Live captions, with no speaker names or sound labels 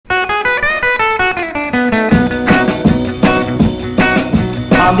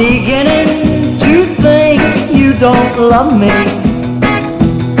beginning to think you don't love me.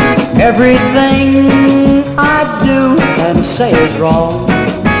 Everything I do and say is wrong.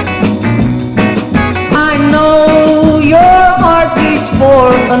 I know your heart beats for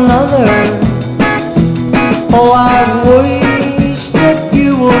another. Oh, I wish that you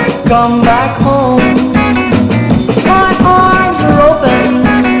would come back home. My arms are open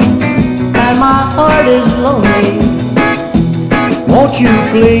and my heart is lonely. Won't you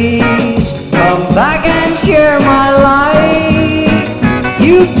please come back and share my life?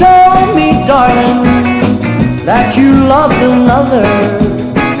 You told me, darling, that you loved another.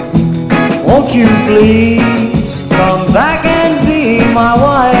 Won't you please come back and be my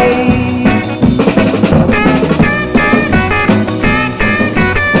wife?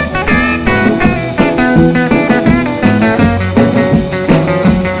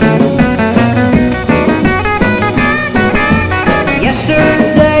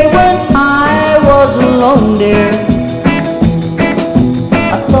 Yesterday when I was alone, dear,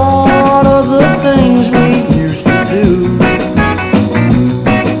 I thought of the things we used to do.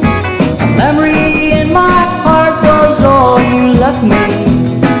 A memory in my heart was all you left me.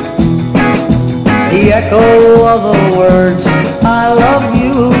 The echo of the words, I love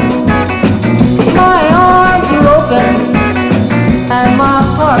you. My arms are open and my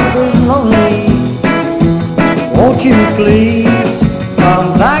heart is lonely. Won't you please come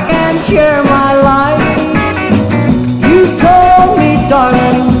back and share my life? You told me,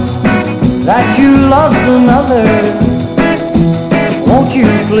 darling, that you loved another. Won't you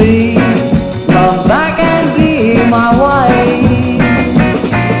please